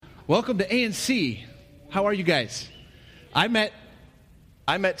Welcome to ANC. How are you guys? I met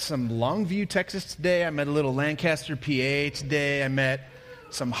some Longview, Texas today. I met a little Lancaster, PA today. I met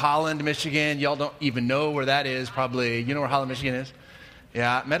some Holland, Michigan. Y'all don't even know where that is, probably. You know where Holland, Michigan is?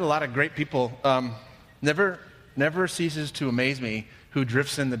 Yeah, I met a lot of great people. Never ceases to amaze me who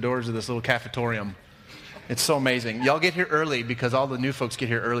drifts in the doors of this little cafetorium. It's so amazing. Y'all get here early because all the new folks get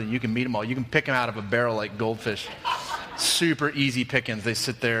here early. You can meet them all. You can pick them out of a barrel like goldfish. Super easy pickings. They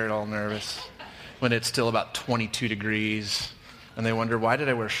sit there and all nervous when it's still about 22 degrees. And they wonder, why did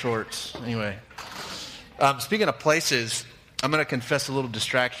I wear shorts? Anyway, speaking of places, I'm going to confess a little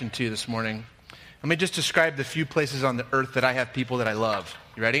distraction to you this morning. Let me just describe the few places on the earth that I have people that I love.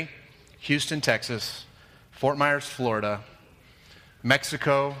 You ready? Houston, Texas, Fort Myers, Florida,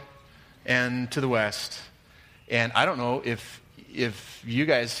 Mexico, and to the west. And I don't know if you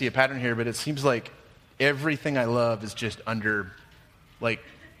guys see a pattern here, but it seems like everything I love is just under, like,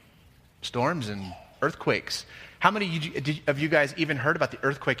 storms and earthquakes. How many of you guys even heard about the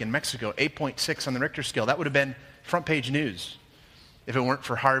earthquake in Mexico? 8.6 on the Richter scale. That would have been front page news if it weren't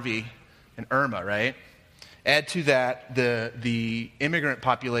for Harvey and Irma, right? Add to that the immigrant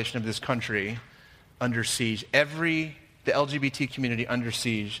population of this country under siege. The LGBT community under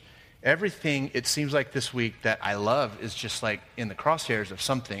siege. Everything, it seems like this week, that I love is just like in the crosshairs of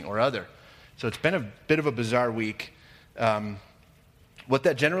something or other. So it's been a bit of a bizarre week. What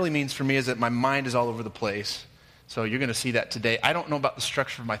that generally means for me is that my mind is all over the place. So you're going to see that today. I don't know about the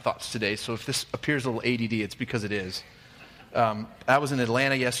structure of my thoughts today, so if this appears a little ADD, it's because it is. I was in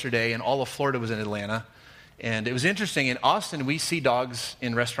Atlanta yesterday, and all of Florida was in Atlanta. And it was interesting. In Austin, we see dogs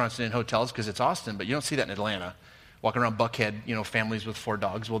in restaurants and in hotels because it's Austin, but you don't see that in Atlanta. Walking around Buckhead, families with 4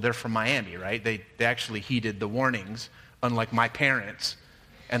 dogs. Well, they're from Miami, right? They actually heeded the warnings, unlike my parents,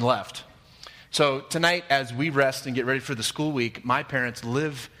 and left. So tonight, as we rest and get ready for the school week, my parents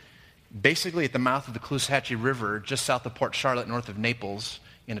live basically at the mouth of the Caloosahatchee River, just south of Port Charlotte, north of Naples,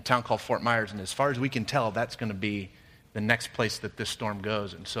 in a town called Fort Myers. And as far as we can tell, that's going to be the next place that this storm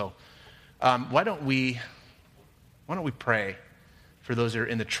goes. And so why don't we pray for those that are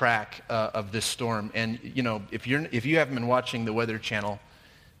in the track of this storm? And, if you haven't been watching the Weather Channel,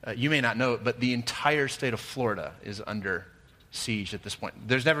 you may not know it, but the entire state of Florida is under siege at this point.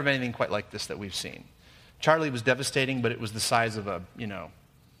 There's never been anything quite like this that we've seen. Charlie was devastating, but it was the size of a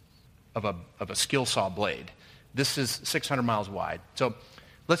skill saw blade. This is 600 miles wide. So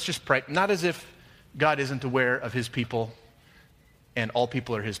let's just pray, not as if God isn't aware of his people and all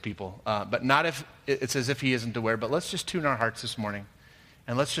people are his people, but not if it's as if he isn't aware, but let's just tune our hearts this morning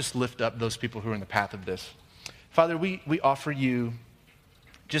and let's just lift up those people who are in the path of this. Father, we offer you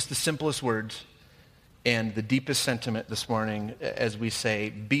just the simplest words and the deepest sentiment this morning as we say,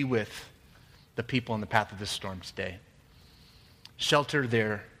 be with the people in the path of this storm today. Shelter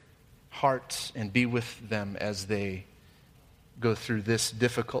their hearts and be with them as they go through this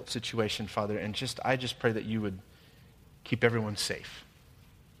difficult situation, Father. And I just pray that you would keep everyone safe,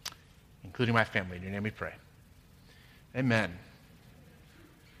 including my family. In your name we pray. Amen.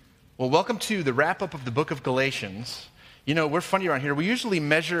 Well, welcome to the wrap-up of the book of Galatians. We're funny around here. We usually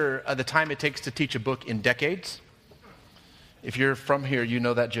measure the time it takes to teach a book in decades. If you're from here, you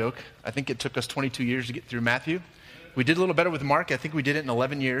know that joke. I think it took us 22 years to get through Matthew. We did a little better with Mark. I think we did it in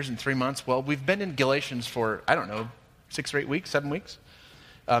 11 years and 3 months. Well, we've been in Galatians for, 6 or 8 weeks, 7 weeks.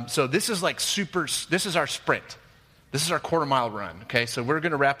 So this is this is our sprint. This is our quarter-mile run, okay? So we're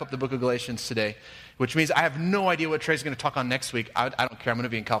going to wrap up the book of Galatians today, which means I have no idea what Trey's going to talk on next week. I don't care. I'm going to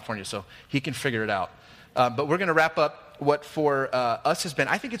be in California, so he can figure it out. But we're going to wrap up what for us has been,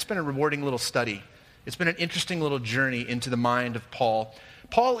 I think it's been a rewarding little study. It's been an interesting little journey into the mind of Paul.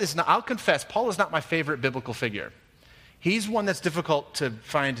 I'll confess, Paul is not my favorite biblical figure. He's one that's difficult to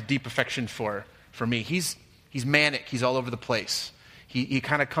find deep affection for me. He's manic. He's all over the place. He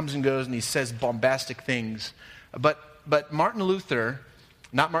kind of comes and goes and he says bombastic things. But Martin Luther,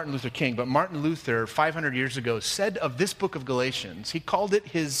 not Martin Luther King, but Martin Luther 500 years ago said of this book of Galatians, he called it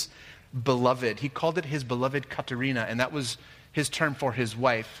his beloved. He called it his beloved Katerina, and that was his term for his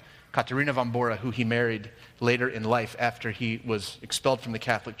wife, Katerina von Bora, who he married later in life after he was expelled from the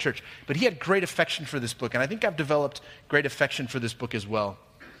Catholic Church. But he had great affection for this book, and I think I've developed great affection for this book as well.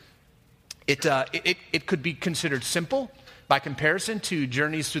 It could be considered simple by comparison to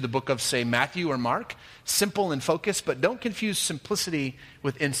journeys through the book of, say, Matthew or Mark. Simple and focused, but don't confuse simplicity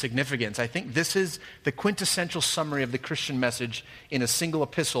with insignificance. I think this is the quintessential summary of the Christian message in a single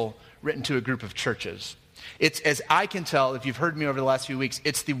epistle written to a group of churches. It's, as I can tell, if you've heard me over the last few weeks,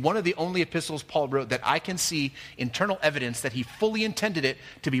 it's one of the only epistles Paul wrote that I can see internal evidence that he fully intended it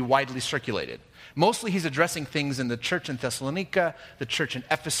to be widely circulated. Mostly he's addressing things in the church in Thessalonica, the church in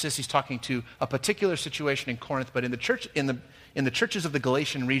Ephesus. He's talking to a particular situation in Corinth, but in the churches of the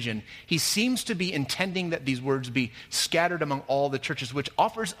Galatian region, he seems to be intending that these words be scattered among all the churches, which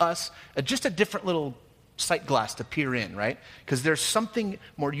offers us just a different little sight glass to peer in, right? Because there's something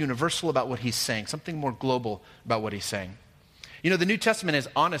more universal about what he's saying, something more global about what he's saying. You know, the New Testament is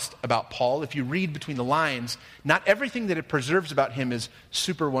honest about Paul. If you read between the lines, not everything that it preserves about him is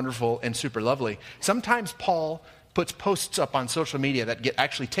super wonderful and super lovely. Sometimes Paul puts posts up on social media that get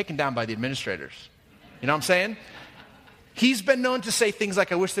actually taken down by the administrators. You know what I'm saying? He's been known to say things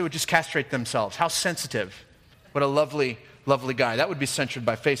like, I wish they would just castrate themselves. How sensitive. What a lovely, lovely guy. That would be censored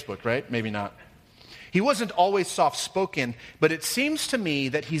by Facebook, right? Maybe not. He wasn't always soft-spoken, but it seems to me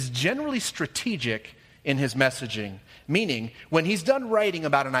that he's generally strategic in his messaging. Meaning, when he's done writing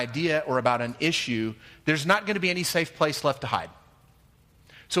about an idea or about an issue, there's not going to be any safe place left to hide.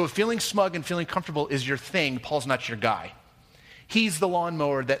 So if feeling smug and feeling comfortable is your thing, Paul's not your guy. He's the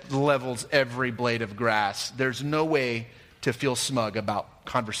lawnmower that levels every blade of grass. There's no way to feel smug about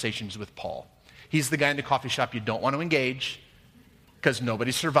conversations with Paul. He's the guy in the coffee shop you don't want to engage because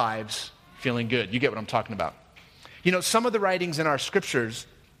nobody survives feeling good. You get what I'm talking about. You know, some of the writings in our scriptures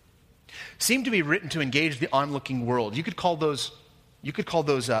seem to be written to engage the onlooking world. You could call those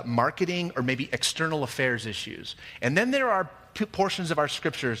marketing or maybe external affairs issues. And then there are portions of our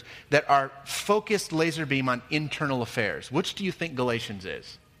scriptures that are focused laser beam on internal affairs. Which do you think Galatians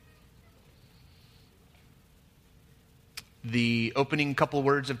is? The opening couple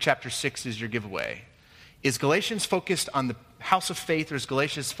words of chapter 6 is your giveaway. Is Galatians focused on the house of faith, or is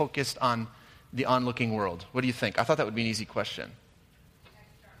Galatians focused on the onlooking world? What do you think? I thought that would be an easy question.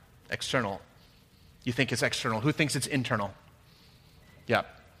 External. You think it's external. Who thinks it's internal? Yeah,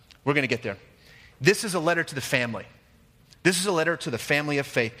 we're going to get there. This is a letter to the family. This is a letter to the family of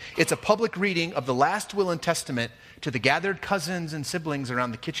faith. It's a public reading of the last will and testament to the gathered cousins and siblings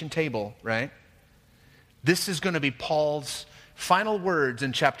around the kitchen table, right? This is going to be Paul's final words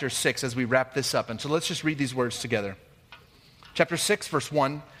in chapter 6 as we wrap this up. And so let's just read these words together. Chapter 6, verse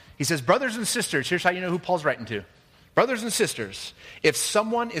 1, he says, brothers and sisters, here's how you know who Paul's writing to. Brothers and sisters, if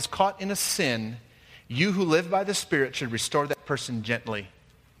someone is caught in a sin, you who live by the Spirit should restore that person gently.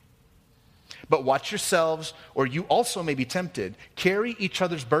 But watch yourselves, or you also may be tempted. Carry each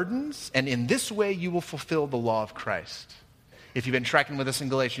other's burdens, and in this way you will fulfill the law of Christ. If you've been tracking with us in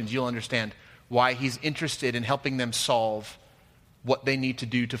Galatians, you'll understand why he's interested in helping them solve what they need to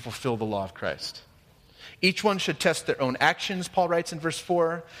do to fulfill the law of Christ. Each one should test their own actions, Paul writes in verse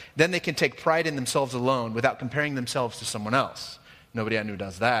 4. Then they can take pride in themselves alone without comparing themselves to someone else. Nobody I knew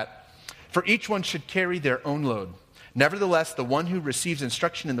does that. For each one should carry their own load. Nevertheless, the one who receives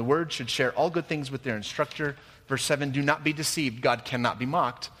instruction in the word should share all good things with their instructor. Verse 7, do not be deceived. God cannot be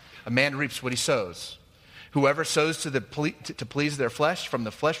mocked. A man reaps what he sows. Whoever sows to please their flesh, from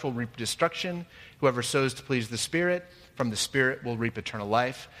the flesh will reap destruction. Whoever sows to please the Spirit, from the Spirit will reap eternal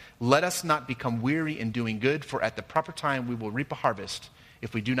life. Let us not become weary in doing good, for at the proper time we will reap a harvest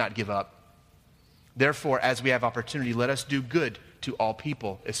if we do not give up. Therefore, as we have opportunity, let us do good to all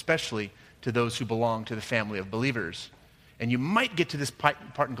people, especially to those who belong to the family of believers. And you might get to this part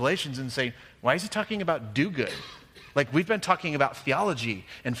in Galatians and say, why is he talking about do good? Like, we've been talking about theology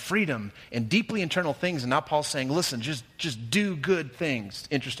and freedom and deeply internal things, and now Paul's saying, listen, just do good things.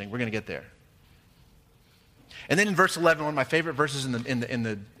 Interesting, we're going to get there. And then in verse 11, one of my favorite verses in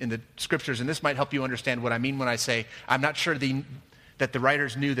the scriptures, and this might help you understand what I mean when I say, I'm not sure that the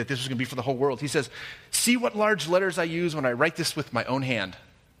writers knew that this was going to be for the whole world. He says, see what large letters I use when I write this with my own hand.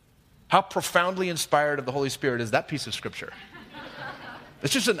 How profoundly inspired of the Holy Spirit is that piece of scripture?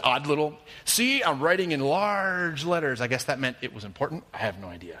 It's just an odd little, see, I'm writing in large letters. I guess that meant it was important. I have no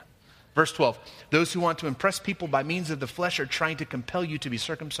idea. Verse 12, those who want to impress people by means of the flesh are trying to compel you to be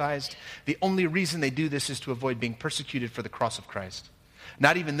circumcised. The only reason they do this is to avoid being persecuted for the cross of Christ.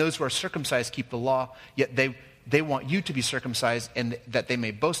 Not even those who are circumcised keep the law, yet they want you to be circumcised and that they may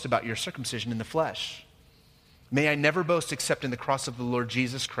boast about your circumcision in the flesh. May I never boast except in the cross of the Lord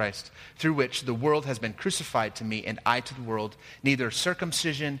Jesus Christ, through which the world has been crucified to me and I to the world. Neither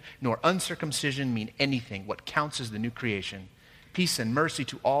circumcision nor uncircumcision mean anything. What counts is the new creation. Peace and mercy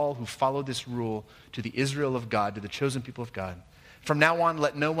to all who follow this rule, to the Israel of God, to the chosen people of God. From now on,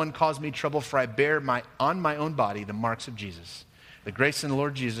 let no one cause me trouble, for I bear on my own body the marks of Jesus. The grace of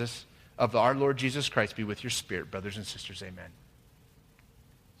our Lord Jesus Christ be with your spirit, brothers and sisters. Amen.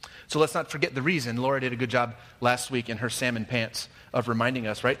 So let's not forget the reason. Laura did a good job last week in her salmon pants of reminding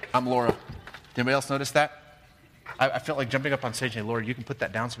us, right? I'm Laura. Did anybody else notice that? I felt like jumping up on stage and, hey, Laura, you can put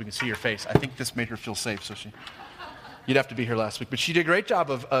that down so we can see your face. I think this made her feel safe, so she... You'd have to be here last week. But she did a great job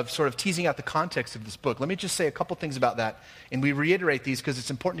of sort of teasing out the context of this book. Let me just say a couple things about that. And we reiterate these because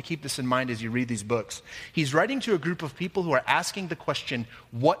it's important to keep this in mind as you read these books. He's writing to a group of people who are asking the question,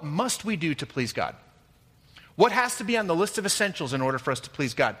 what must we do to please God? What has to be on the list of essentials in order for us to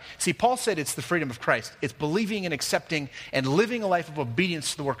please God? See, Paul said it's the freedom of Christ. It's believing and accepting and living a life of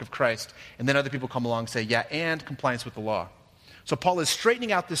obedience to the work of Christ. And then other people come along and say, yeah, and compliance with the law. So Paul is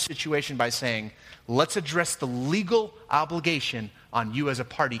straightening out this situation by saying, let's address the legal obligation on you as a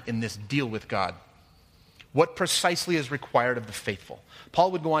party in this deal with God. What precisely is required of the faithful?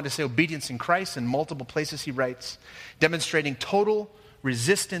 Paul would go on to say obedience in Christ in multiple places he writes, demonstrating total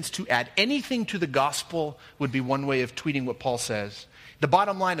resistance to add anything to the gospel would be one way of tweeting what Paul says. The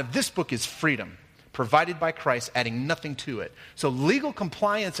bottom line of this book is freedom, provided by Christ, adding nothing to it. So legal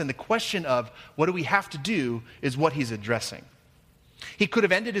compliance and the question of what do we have to do is what he's addressing. He could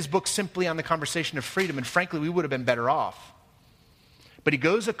have ended his book simply on the conversation of freedom, and frankly, we would have been better off. But he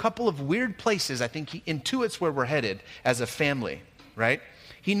goes a couple of weird places. I think he intuits where we're headed as a family, right?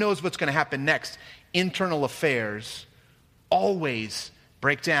 He knows what's going to happen next. Internal affairs always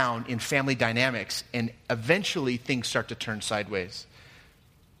break down in family dynamics, and eventually things start to turn sideways.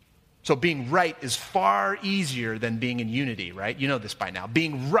 So being right is far easier than being in unity, right? You know this by now.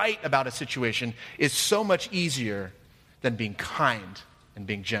 Being right about a situation is so much easier than being kind and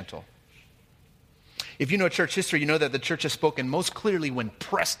being gentle. If you know church history, you know that the church has spoken most clearly when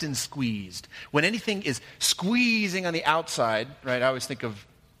pressed and squeezed. When anything is squeezing on the outside, right? I always think of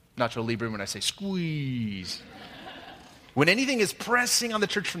Nacho Libre when I say squeeze. When anything is pressing on the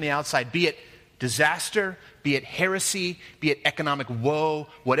church from the outside, be it disaster, be it heresy, be it economic woe,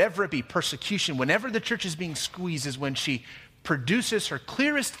 whatever it be, persecution, whenever the church is being squeezed is when she produces her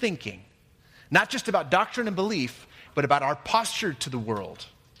clearest thinking, not just about doctrine and belief, but about our posture to the world.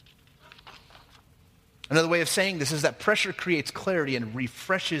 Another way of saying this is that pressure creates clarity and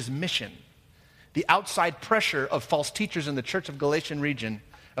refreshes mission. The outside pressure of false teachers in the church of the Galatian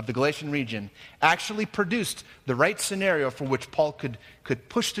region, actually produced the right scenario for which Paul could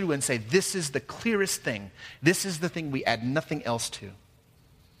push through and say, this is the clearest thing. This is the thing we add nothing else to.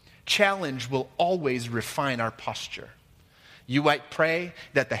 Challenge will always refine our posture. You might pray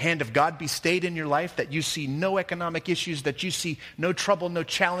that the hand of God be stayed in your life, that you see no economic issues, that you see no trouble, no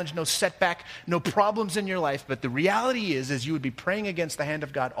challenge, no setback, no problems in your life. But the reality is you would be praying against the hand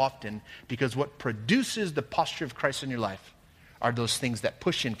of God often, because what produces the posture of Christ in your life are those things that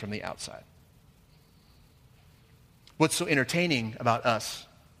push in from the outside. What's so entertaining about us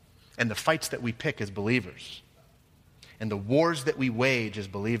and the fights that we pick as believers and the wars that we wage as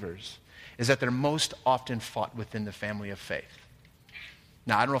believers is that they're most often fought within the family of faith.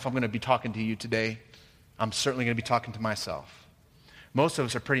 Now, I don't know if I'm going to be talking to you today. I'm certainly going to be talking to myself. Most of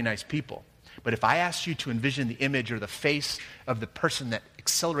us are pretty nice people. But if I asked you to envision the image or the face of the person that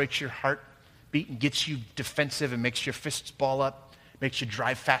accelerates your heartbeat and gets you defensive and makes your fists ball up, makes you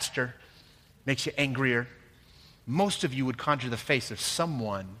drive faster, makes you angrier, most of you would conjure the face of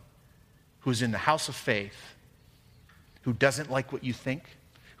someone who's in the house of faith, who doesn't like what you think,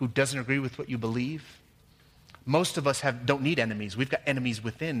 who doesn't agree with what you believe. Most of us don't need enemies. We've got enemies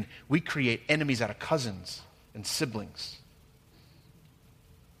within. We create enemies out of cousins and siblings.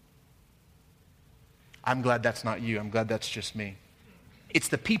 I'm glad that's not you. I'm glad that's just me. It's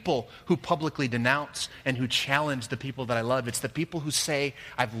the people who publicly denounce and who challenge the people that I love. It's the people who say,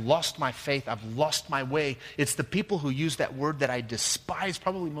 I've lost my faith, I've lost my way. It's the people who use that word that I despise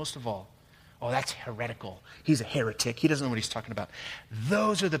probably most of all. Oh, that's heretical. He's a heretic. He doesn't know what he's talking about.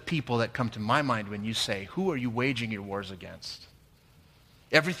 Those are the people that come to my mind when you say, who are you waging your wars against?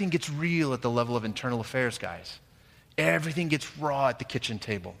 Everything gets real at the level of internal affairs, guys. Everything gets raw at the kitchen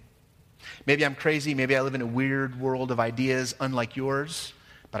table. Maybe I'm crazy. Maybe I live in a weird world of ideas unlike yours,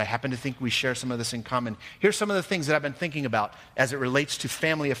 but I happen to think we share some of this in common. Here's some of the things that I've been thinking about as it relates to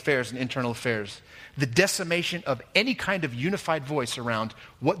family affairs and internal affairs. The decimation of any kind of unified voice around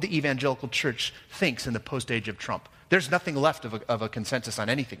what the evangelical church thinks in the post-age of Trump. There's nothing left of a consensus on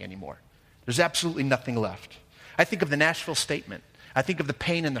anything anymore. There's absolutely nothing left. I think of the Nashville Statement. I think of the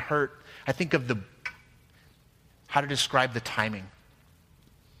pain and the hurt. I think of how to describe the timing.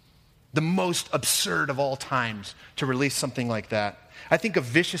 The most absurd of all times to release something like that. I think of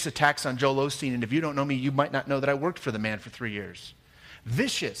vicious attacks on Joel Osteen, and if you don't know me, you might not know that I worked for the man for 3 years.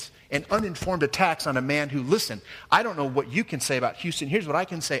 Vicious and uninformed attacks on a man who, listen, I don't know what you can say about Houston. Here's what I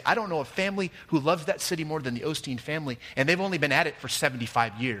can say. I don't know a family who loves that city more than the Osteen family, and they've only been at it for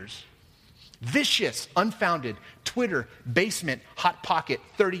 75 years. Vicious, unfounded, Twitter, basement, hot pocket,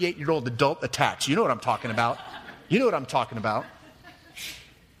 38-year-old adult attacks. You know what I'm talking about. You know what I'm talking about.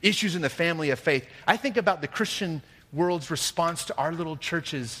 Issues in the family of faith. I think about the Christian world's response to our little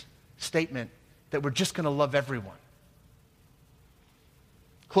church's statement that we're just going to love everyone.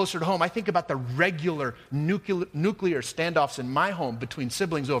 Closer to home, I think about the regular nuclear standoffs in my home between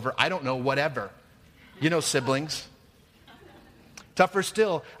siblings over, I don't know, whatever. You know siblings. Tougher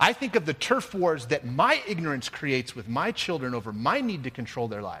still, I think of the turf wars that my ignorance creates with my children over my need to control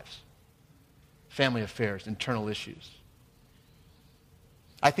their lives. Family affairs, internal issues.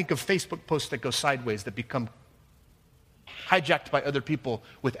 I think of Facebook posts that go sideways, that become hijacked by other people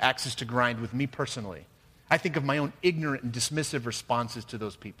with axes to grind with me personally. I think of my own ignorant and dismissive responses to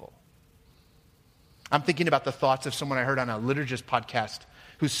those people. I'm thinking about the thoughts of someone I heard on a liturgist podcast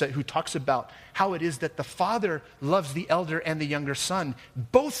who talks about how it is that the father loves the elder and the younger son.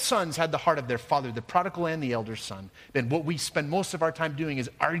 Both sons had the heart of their father, the prodigal and the elder son. And what we spend most of our time doing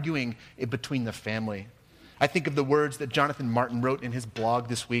is arguing between the family. I think of the words that Jonathan Martin wrote in his blog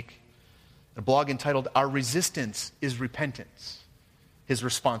this week, a blog entitled, "Our Resistance is Repentance," his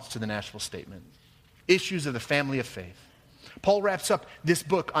response to the Nashville Statement. Issues of the family of faith. Paul wraps up this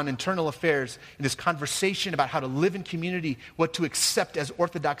book on internal affairs in this conversation about how to live in community, what to accept as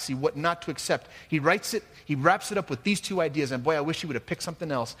orthodoxy, what not to accept. He wraps it up with these two ideas, and boy, I wish he would have picked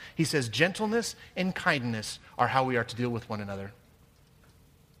something else. He says, gentleness and kindness are how we are to deal with one another.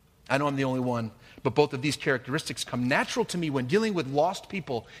 I know I'm the only one, but both of these characteristics come natural to me when dealing with lost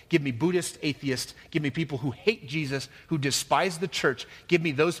people. Give me Buddhist atheists, give me people who hate Jesus, who despise the church. Give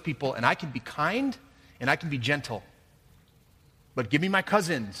me those people, and I can be kind and I can be gentle. But give me my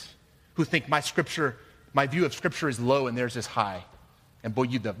cousins who think my view of Scripture is low and theirs is high. And boy,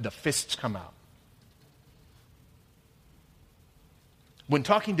 the fists come out. When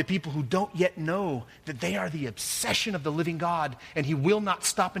talking to people who don't yet know that they are the obsession of the living God and he will not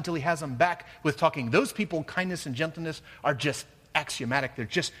stop until he has them back with talking, those people, kindness and gentleness are just axiomatic.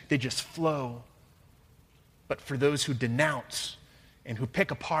 They just flow. But for those who denounce and who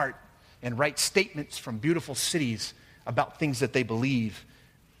pick apart and write statements from beautiful cities about things that they believe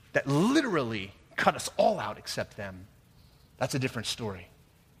that literally cut us all out except them, that's a different story.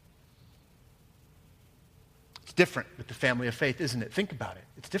 It's different with the family of faith, isn't it? Think about it.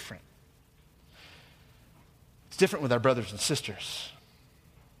 It's different. It's different with our brothers and sisters.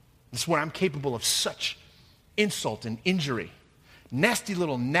 This is where I'm capable of such insult and injury. Nasty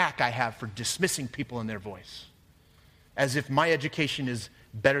little knack I have for dismissing people in their voice. As if my education is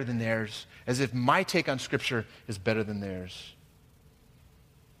better than theirs. As if my take on Scripture is better than theirs.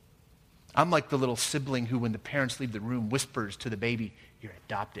 I'm like the little sibling who, when the parents leave the room, whispers to the baby, "You're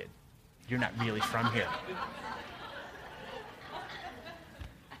adopted. You're not really from here.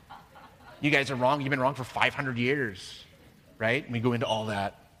 You guys are wrong. You've been wrong for 500 years." Right? And we go into all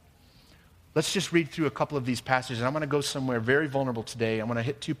that. Let's just read through a couple of these passages. And I'm going to go somewhere very vulnerable today. I'm going to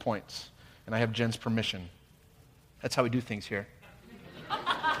hit 2 points. And I have Jen's permission. That's how we do things here.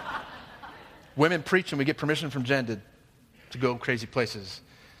 Women preach and we get permission from Jen to go crazy places.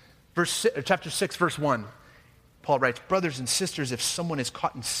 Chapter 6, verse 1. Paul writes, "Brothers and sisters, if someone is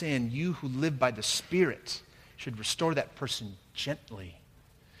caught in sin, you who live by the Spirit should restore that person gently."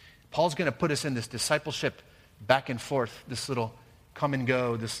 Paul's going to put us in this discipleship back and forth, this little come and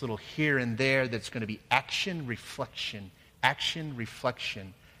go, this little here and there that's going to be action, reflection, action,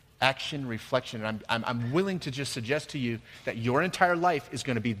 reflection, action, reflection. And I'm willing to just suggest to you that your entire life is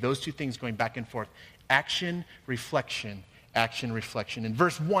going to be those two things going back and forth. Action, reflection, action, reflection. In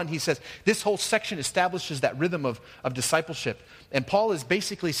verse 1, he says, this whole section establishes that rhythm of discipleship. And Paul is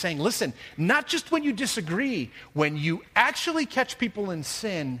basically saying, listen, not just when you disagree, when you actually catch people in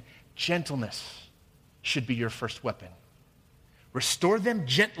sin, gentleness should be your first weapon. Restore them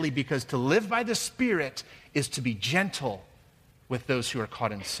gently, because to live by the Spirit is to be gentle with those who are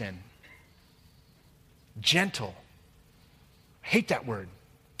caught in sin. Gentle. I hate that word.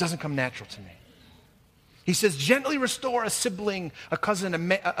 It doesn't come natural to me. He says, gently restore a sibling, a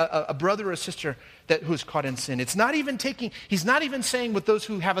cousin, a brother or a sister who is caught in sin. He's not even saying with those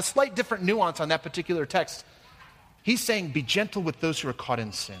who have a slight different nuance on that particular text. He's saying be gentle with those who are caught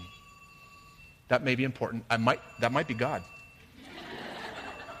in sin. That may be important. That might be God.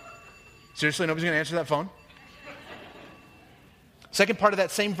 Seriously, nobody's going to answer that phone? Second part of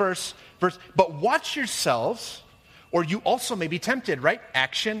that same verse, but watch yourselves, or you also may be tempted, right?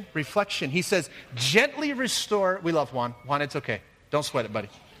 Action, reflection. He says, gently restore. We love Juan. Juan, it's okay. Don't sweat it, buddy.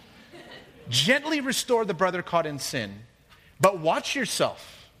 Gently restore the brother caught in sin, but watch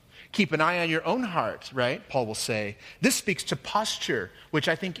yourself. Keep an eye on your own heart, right? Paul will say. This speaks to posture, which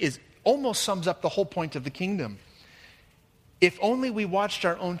I think almost sums up the whole point of the kingdom. If only we watched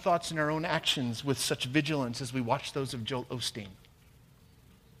our own thoughts and our own actions with such vigilance as we watch those of Joel Osteen.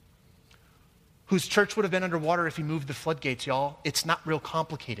 whose church would have been underwater if he moved the floodgates, y'all. It's not real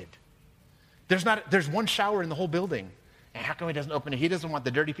complicated. There's one shower in the whole building. And how come he doesn't open it? He doesn't want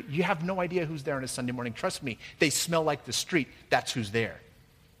the dirty people. You have no idea who's there on a Sunday morning. Trust me, they smell like the street. That's who's there.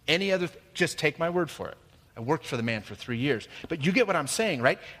 Just take my word for it. I worked for the man for 3 years. But you get what I'm saying,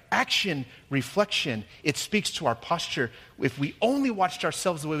 right? Action, reflection, it speaks to our posture. If we only watched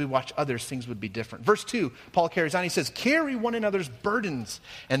ourselves the way we watch others, things would be different. Verse 2, Paul carries on. He says, carry one another's burdens,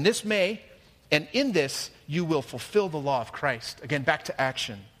 and in this you will fulfill the law of Christ. Again, back to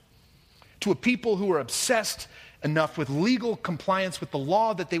action. To a people who are obsessed enough with legal compliance with the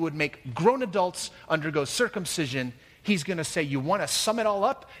law that they would make grown adults undergo circumcision, he's going to say, you want to sum it all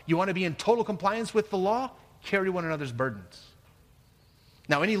up? You want to be in total compliance with the law? Carry one another's burdens.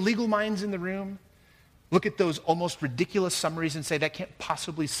 Now, any legal minds in the room, look at those almost ridiculous summaries and say, that can't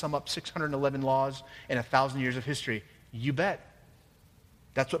possibly sum up 611 laws and 1,000 years of history. You bet.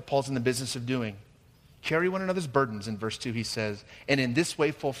 That's what Paul's in the business of doing. Carry one another's burdens, in verse 2 he says, and in this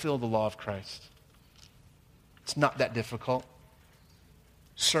way fulfill the law of Christ. It's not that difficult.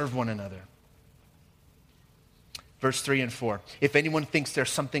 Serve one another. Verse 3 and 4. If anyone thinks they're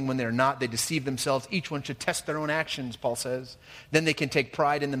something when they're not, they deceive themselves. Each one should test their own actions, Paul says. Then they can take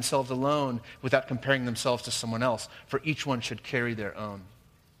pride in themselves alone without comparing themselves to someone else. For each one should carry their own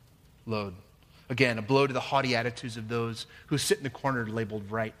load. Again, a blow to the haughty attitudes of those who sit in the corner labeled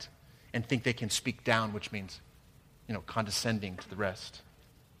right and think they can speak down, which means, condescending to the rest.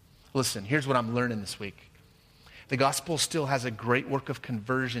 Listen, here's what I'm learning this week. The gospel still has a great work of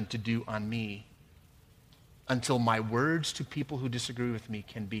conversion to do on me until my words to people who disagree with me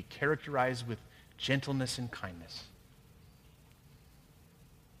can be characterized with gentleness and kindness.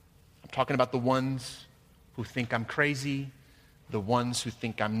 I'm talking about the ones who think I'm crazy, the ones who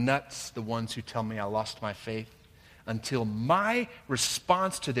think I'm nuts, the ones who tell me I lost my faith. Until my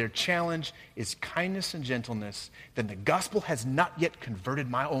response to their challenge is kindness and gentleness, then the gospel has not yet converted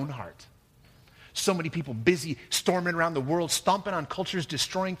my own heart. So many people busy storming around the world, stomping on cultures,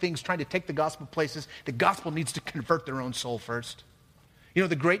 destroying things, trying to take the gospel places. The gospel needs to convert their own soul first.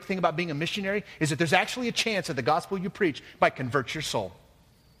 The great thing about being a missionary is that there's actually a chance that the gospel you preach might convert your soul.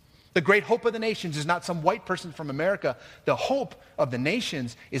 The great hope of the nations is not some white person from America. The hope of the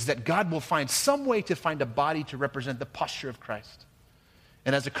nations is that God will find some way to find a body to represent the posture of Christ.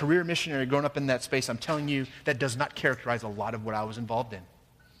 And as a career missionary growing up in that space, I'm telling you, that does not characterize a lot of what I was involved in.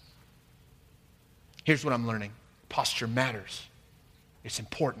 Here's what I'm learning. Posture matters. It's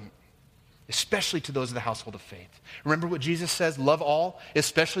important, especially to those of the household of faith. Remember what Jesus says, love all,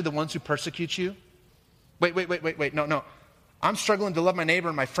 especially the ones who persecute you? Wait. No. I'm struggling to love my neighbor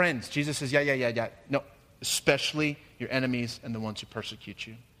and my friends. Jesus says, yeah. No, especially your enemies and the ones who persecute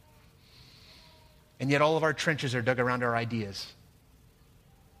you. And yet all of our trenches are dug around our ideas.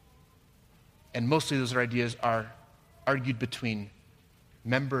 And mostly those ideas are argued between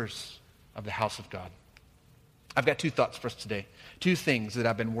members of the house of God. I've got 2 thoughts for us today. 2 things that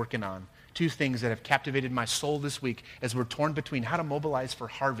I've been working on. 2 things that have captivated my soul this week as we're torn between how to mobilize for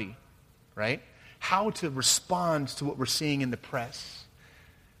Harvey, right? How to respond to what we're seeing in the press.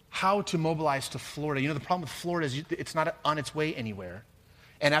 How to mobilize to Florida. The problem with Florida is it's not on its way anywhere.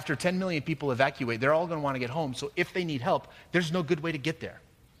 And after 10 million people evacuate, they're all going to want to get home. So if they need help, there's no good way to get there.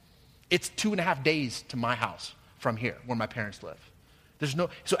 It's 2.5 days to my house from here, where my parents live.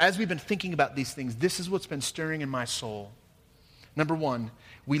 So as we've been thinking about these things, this is what's been stirring in my soul. Number 1,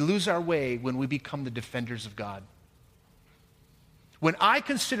 we lose our way when we become the defenders of God. When I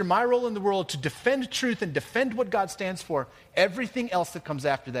consider my role in the world to defend truth and defend what God stands for, everything else that comes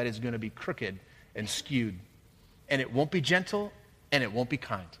after that is going to be crooked and skewed. And it won't be gentle, and it won't be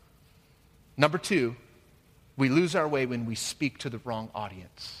kind. Number 2, we lose our way when we speak to the wrong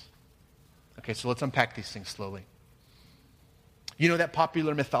audience. Okay, so let's unpack these things slowly. That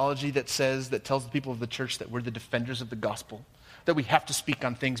popular mythology that tells the people of the church that we're the defenders of the gospel, that we have to speak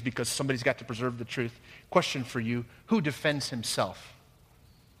on things because somebody's got to preserve the truth. Question for you, who defends himself,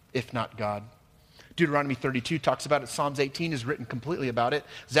 if not God? Deuteronomy 32 talks about it. Psalms 18 is written completely about it.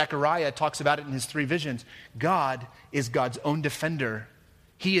 Zechariah talks about it in his 3 visions. God is God's own defender.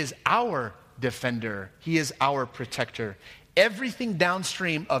 He is our defender. He is our protector. Everything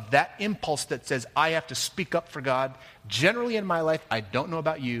downstream of that impulse that says, I have to speak up for God, generally in my life, I don't know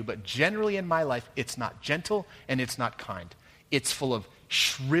about you, but generally in my life, it's not gentle and it's not kind. It's full of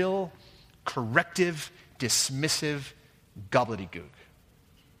shrill, corrective, dismissive gobbledygook.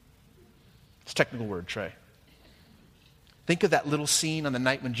 It's a technical word, Trey. Think of that little scene on the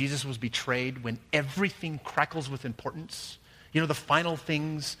night when Jesus was betrayed, when everything crackles with importance. The final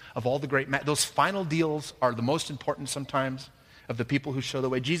things of all the great, those final deals are the most important sometimes. of the people who show the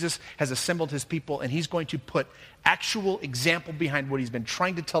way. Jesus has assembled his people, and he's going to put actual example behind what he's been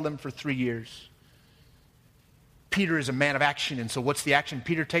trying to tell them for 3 years. Peter is a man of action, and so what's the action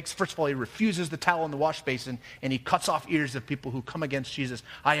Peter takes? First of all, he refuses the towel in the wash basin, and he cuts off ears of people who come against Jesus.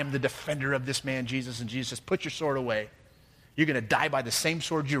 I am the defender of this man, Jesus. And Jesus says, put your sword away. You're going to die by the same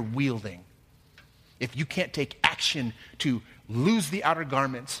sword you're wielding. If you can't take action to lose the outer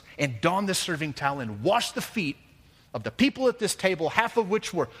garments and don the serving towel and wash the feet of the people at this table, half of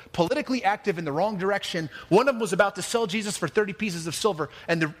which were politically active in the wrong direction. One of them was about to sell Jesus for 30 pieces of silver,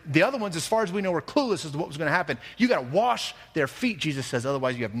 and the other ones, as far as we know, were clueless as to what was going to happen. You got to wash their feet, Jesus says,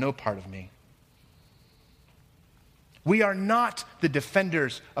 otherwise you have no part of me. We are not the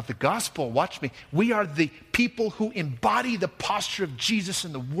defenders of the gospel. Watch me. We are the people who embody the posture of Jesus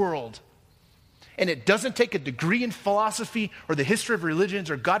in the world. And it doesn't take a degree in philosophy or the history of religions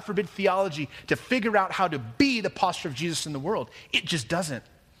or, God forbid, theology to figure out how to be the posture of Jesus in the world. It just doesn't.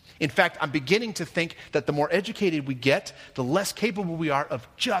 In fact, I'm beginning to think that the more educated we get, the less capable we are of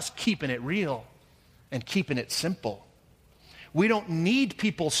just keeping it real and keeping it simple. We don't need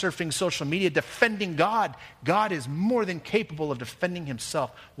people surfing social media defending God. God is more than capable of defending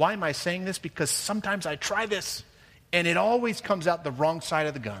himself. Why am I saying this? Because sometimes I try this, and it always comes out the wrong side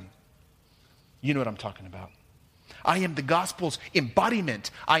of the gun. You know what I'm talking about. I am the gospel's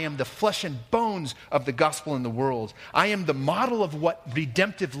embodiment. I am the flesh and bones of the gospel in the world. I am the model of what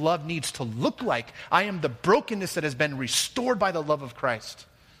redemptive love needs to look like. I am the brokenness that has been restored by the love of Christ.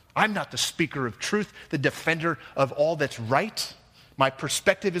 I'm not the speaker of truth, the defender of all that's right. My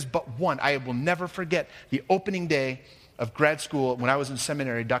perspective is but one. I will never forget the opening day of grad school when I was in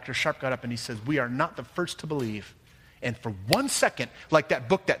seminary. Dr. Sharp got up and he says, we are not the first to believe. And for 1 second, like that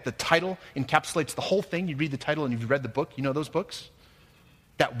book that the title encapsulates the whole thing, you read the title and you've read the book, you know those books?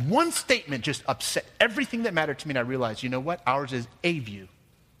 That one statement just upset everything that mattered to me, and I realized, you know what? Ours is a view,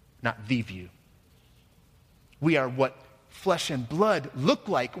 not the view. We are what flesh and blood look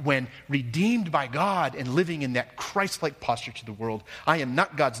like when redeemed by God and living in that Christ-like posture to the world. I am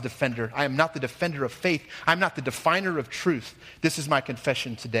not God's defender. I am not the defender of faith. I'm not the definer of truth. This is my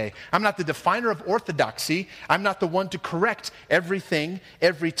confession today. I'm not the definer of orthodoxy. I'm not the one to correct everything,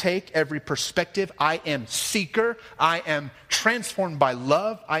 every take, every perspective. I am seeker. I am transformed by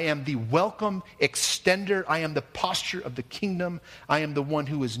love. I am the welcome extender. I am the posture of the kingdom. I am the one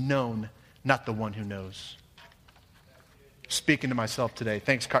who is known, not the one who knows. Speaking to myself today.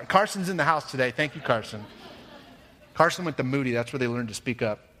 Thanks, Carson's in the house today. Thank you, Carson. Carson went to Moody. That's where they learned to speak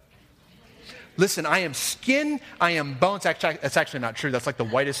up. Listen, I am skin, I am bones. Actually, that's actually not true. That's like the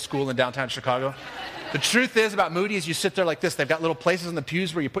whitest school in downtown Chicago. The truth is about Moody is you sit there like this. They've got little places in the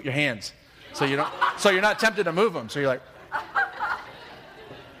pews where you put your hands. So you're not tempted to move them. So you're like,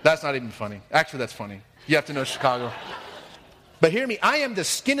 that's not even funny. Actually, that's funny. You have to know Chicago. But hear me, I am the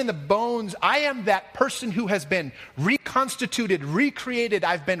skin and the bones. I am that person who has been reconstituted, recreated.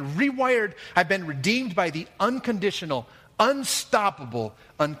 I've been rewired. I've been redeemed by the unconditional, unstoppable,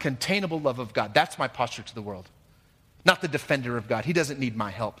 uncontainable love of God. That's my posture to the world. Not the defender of God. He doesn't need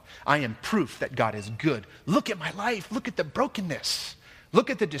my help. I am proof that God is good. Look at my life. Look at the brokenness. Look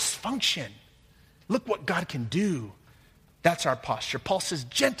at the dysfunction. Look what God can do. That's our posture. Paul says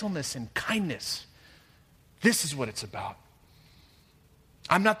gentleness and kindness. This is what it's about.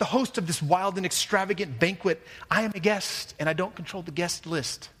 I'm not the host of this wild and extravagant banquet. I am a guest, and I don't control the guest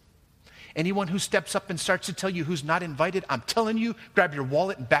list. Anyone who steps up and starts to tell you who's not invited, I'm telling you, grab your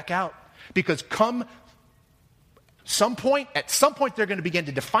wallet and back out. Because at some point, they're going to begin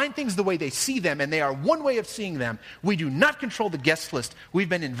to define things the way they see them, and they are one way of seeing them. We do not control the guest list. We've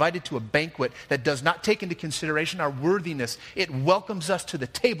been invited to a banquet that does not take into consideration our worthiness. It welcomes us to the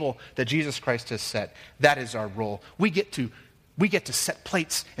table that Jesus Christ has set. That is our role. We get to set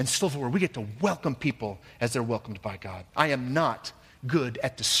plates and silverware. We get to welcome people as they're welcomed by God. I am not good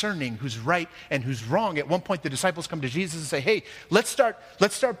at discerning who's right and who's wrong. At one point, the disciples come to Jesus and say, hey, let's start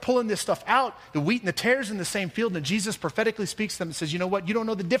pulling this stuff out. The wheat and the tares in the same field. And Jesus prophetically speaks to them and says, you know what? You don't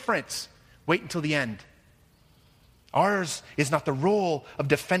know the difference. Wait until the end. Ours is not the role of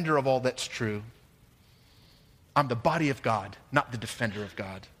defender of all that's true. I'm the body of God, not the defender of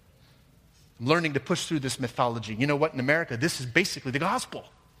God. I'm learning to push through this mythology. You know what? In America, this is basically the gospel.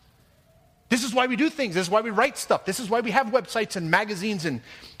 This is why we do things. This is why we write stuff. This is why we have websites and magazines and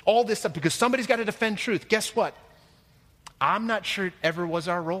all this stuff, because somebody's got to defend truth. Guess what? I'm not sure it ever was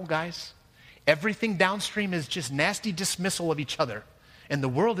our role, guys. Everything downstream is just nasty dismissal of each other. And the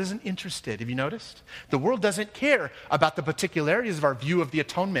world isn't interested. Have you noticed? The world doesn't care about the particularities of our view of the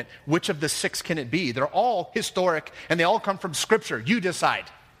atonement. Which of the six can it be? They're all historic, and they all come from Scripture. You decide.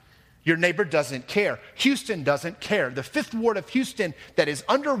 Your neighbor doesn't care. Houston doesn't care. The Fifth Ward of Houston that is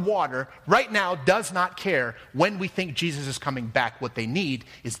underwater right now does not care when we think Jesus is coming back. What they need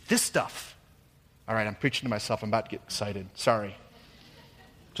is this stuff. All right, I'm preaching to myself. I'm about to get excited. Sorry.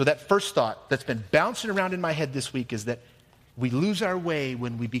 So that first thought that's been bouncing around in my head this week is that we lose our way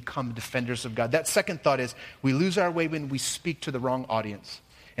when we become defenders of God. That second thought is we lose our way when we speak to the wrong audience.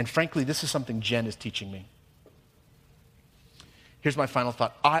 And frankly, this is something Jen is teaching me. Here's my final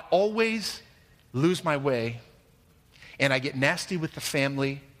thought. I always lose my way and I get nasty with the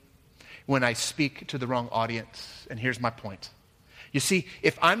family when I speak to the wrong audience. And here's my point. You see,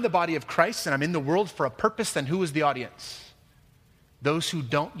 if I'm the body of Christ and I'm in the world for a purpose, then who is the audience? Those who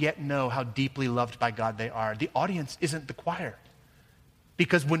don't yet know how deeply loved by God they are. The audience isn't the choir.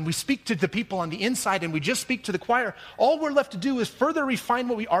 Because when we speak to the people on the inside and we just speak to the choir, all we're left to do is further refine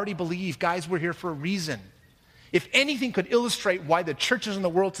what we already believe. Guys, we're here for a reason. If anything could illustrate why the churches in the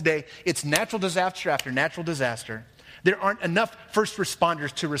world today, it's natural disaster after natural disaster. There aren't enough first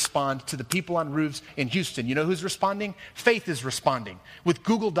responders to respond to the people on roofs in Houston. You know who's responding? Faith is responding. With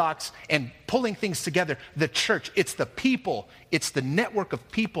Google Docs and pulling things together, the church, it's the people, it's the network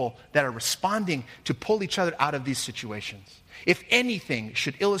of people that are responding to pull each other out of these situations. If anything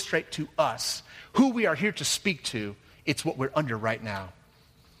should illustrate to us who we are here to speak to, it's what we're under right now.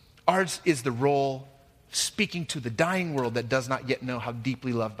 Ours is the role speaking to the dying world that does not yet know how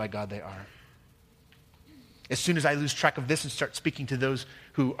deeply loved by God they are. As soon as I lose track of this and start speaking to those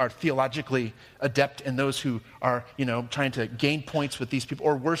who are theologically adept and those who are, trying to gain points with these people,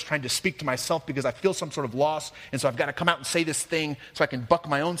 or worse, trying to speak to myself because I feel some sort of loss, and so I've got to come out and say this thing so I can buck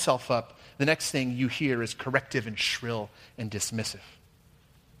my own self up, the next thing you hear is corrective and shrill and dismissive.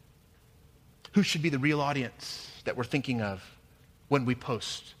 Who should be the real audience that we're thinking of when we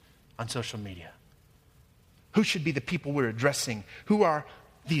post on social media? Who should be the people we're addressing? Who are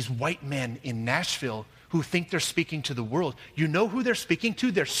these white men in Nashville who think they're speaking to the world? You know who they're speaking to?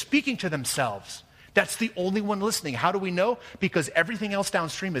 They're speaking to themselves. That's the only one listening. How do we know? Because everything else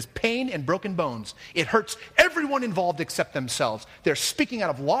downstream is pain and broken bones. It hurts everyone involved except themselves. They're speaking out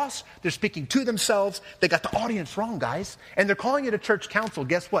of loss. They're speaking to themselves. They got the audience wrong, guys. And they're calling it a church council.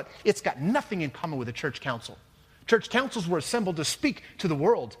 Guess what? It's got nothing in common with a church council. Church councils were assembled to speak to the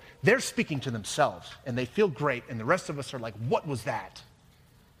world. They're speaking to themselves, and they feel great, and the rest of us are like, what was that?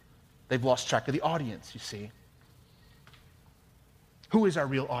 They've lost track of the audience, you see. Who is our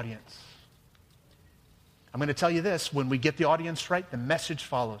real audience? I'm going to tell you this. When we get the audience right, the message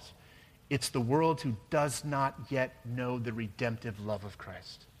follows. It's the world who does not yet know the redemptive love of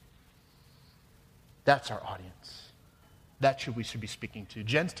Christ. That's our audience. That's who we should be speaking to.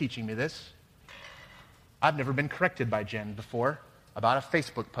 Jen's teaching me this. I've never been corrected by Jen before about a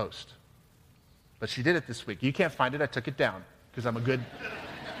Facebook post. But she did it this week. You can't find it. I took it down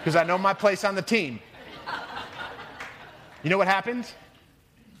because I know my place on the team. You know what happened?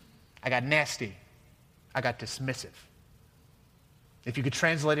 I got nasty. I got dismissive. If you could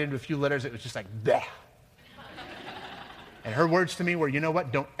translate it into a few letters, it was just like, bleh. And her words to me were, you know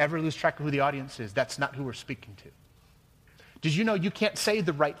what? Don't ever lose track of who the audience is. That's not who we're speaking to. Did you know you can't say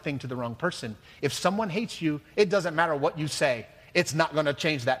the right thing to the wrong person? If someone hates you, it doesn't matter what you say. It's not going to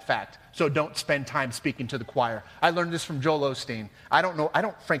change that fact. So don't spend time speaking to the choir. I learned this from Joel Osteen. I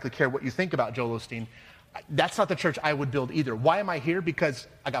don't frankly care what you think about Joel Osteen. That's not the church I would build either. Why am I here? Because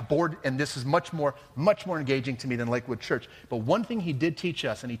I got bored, and this is much more engaging to me than Lakewood Church. But one thing he did teach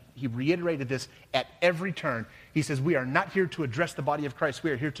us, and he reiterated this at every turn, he says, we are not here to address the body of Christ.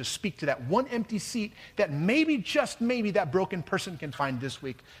 We are here to speak to that one empty seat that maybe, just maybe, that broken person can find this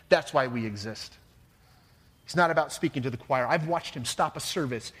week. That's why we exist. It's not about speaking to the choir. I've watched him stop a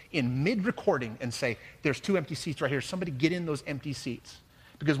service in mid-recording and say, there's 2 empty seats right here. Somebody get in those empty seats.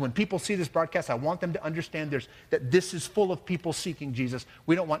 Because when people see this broadcast, I want them to understand that this is full of people seeking Jesus.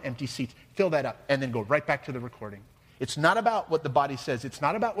 We don't want empty seats. Fill that up and then go right back to the recording. It's not about what the body says. It's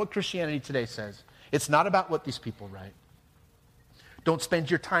not about what Christianity Today says. It's not about what these people write. Don't spend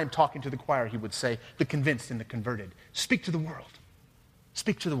your time talking to the choir, he would say, the convinced and the converted. Speak to the world.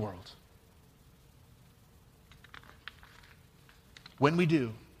 Speak to the world. When we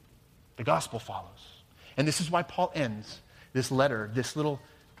do, the gospel follows. And this is why Paul ends this letter, this little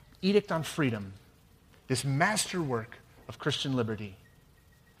edict on freedom, this masterwork of Christian liberty.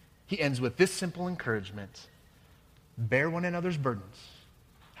 He ends with this simple encouragement: bear one another's burdens,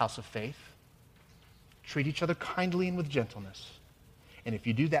 house of faith. Treat each other kindly and with gentleness. And if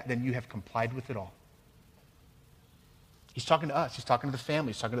you do that, then you have complied with it all. He's talking to us. He's talking to the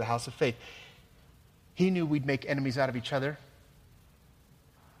family. He's talking to the house of faith. He knew we'd make enemies out of each other.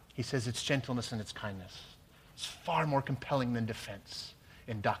 He says it's gentleness and it's kindness. It's far more compelling than defense.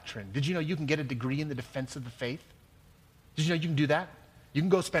 in doctrine. Did you know you can get a degree in the defense of the faith? Did you know you can do that? You can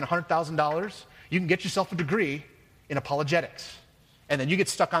go spend $100,000. You can get yourself a degree in apologetics. And then you get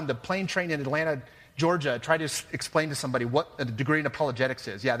stuck on the plane train in Atlanta, Georgia, try to explain to somebody what a degree in apologetics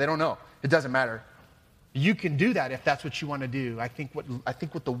is. Yeah, they don't know. It doesn't matter. You can do that if that's what you want to do. I think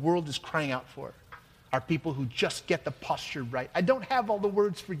what the world is crying out for are people who just get the posture right. I don't have all the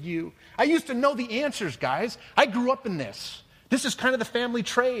words for you. I used to know the answers, guys. I grew up in this. This is kind of the family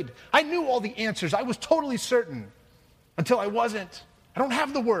trade. I knew all the answers. I was totally certain until I wasn't. I don't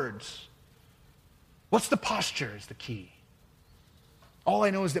have the words. What's the posture is the key. All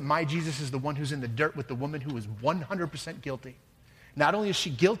I know is that my Jesus is the one who's in the dirt with the woman who is 100% guilty. Not only is she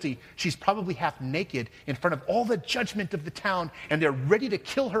guilty, she's probably half naked in front of all the judgment of the town, and they're ready to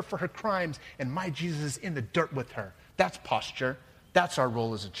kill her for her crimes, and my Jesus is in the dirt with her. That's posture. That's our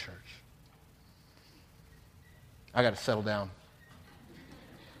role as a church. I got to settle down.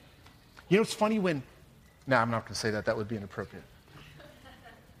 You know, it's funny when... No, I'm not going to say that. That would be inappropriate.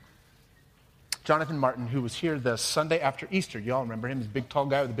 Jonathan Martin, who was here the Sunday after Easter, you all remember him? He's a big, tall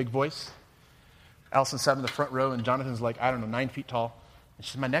guy with a big voice. Allison sat in the front row, and Jonathan's like, 9 feet tall. And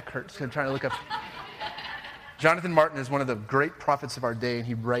she said, my neck hurts. So I'm trying to look up. Jonathan Martin is one of the great prophets of our day, and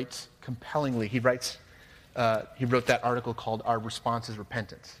he writes compellingly. He wrote that article called Our Response is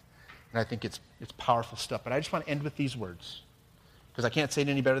Repentance. And I think it's powerful stuff. But I just want to end with these words, because I can't say it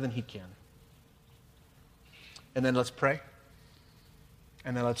any better than he can. And then let's pray.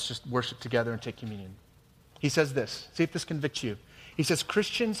 And then let's just worship together and take communion. He says this. See if this convicts you. He says,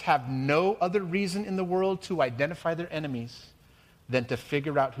 Christians have no other reason in the world to identify their enemies than to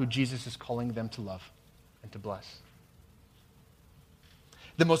figure out who Jesus is calling them to love and to bless.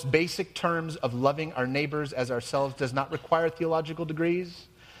 The most basic terms of loving our neighbors as ourselves does not require theological degrees,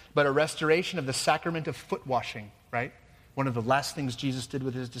 but a restoration of the sacrament of foot washing, right? One of the last things Jesus did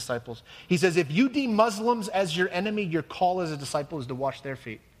with his disciples. He says, if you deem Muslims as your enemy, your call as a disciple is to wash their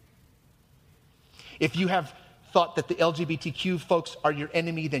feet. If you have thought that the LGBTQ folks are your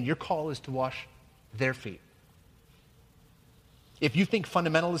enemy, then your call is to wash their feet. If you think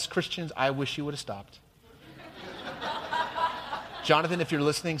fundamentalist Christians, I wish you would have stopped. Jonathan, if you're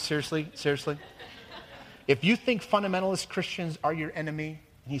listening, seriously. If you think fundamentalist Christians are your enemy,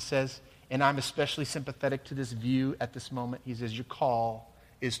 he says, and I'm especially sympathetic to this view at this moment, he says, your call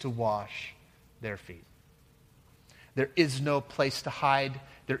is to wash their feet. There is no place to hide.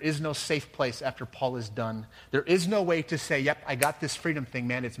 There is no safe place after Paul is done. There is no way to say, yep, I got this freedom thing,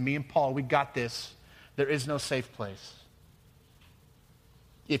 man. It's me and Paul. We got this. There is no safe place.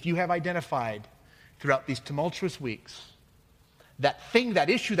 If you have identified throughout these tumultuous weeks that thing, that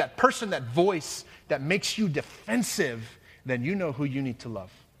issue, that person, that voice that makes you defensive, then you know who you need to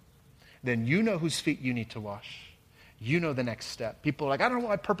love. Then you know whose feet you need to wash. You know the next step. People are like, I don't know what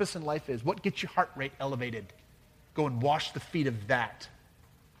my purpose in life is. What gets your heart rate elevated? Go and wash the feet of that.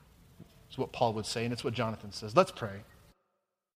 It's what Paul would say, and it's what Jonathan says. Let's pray.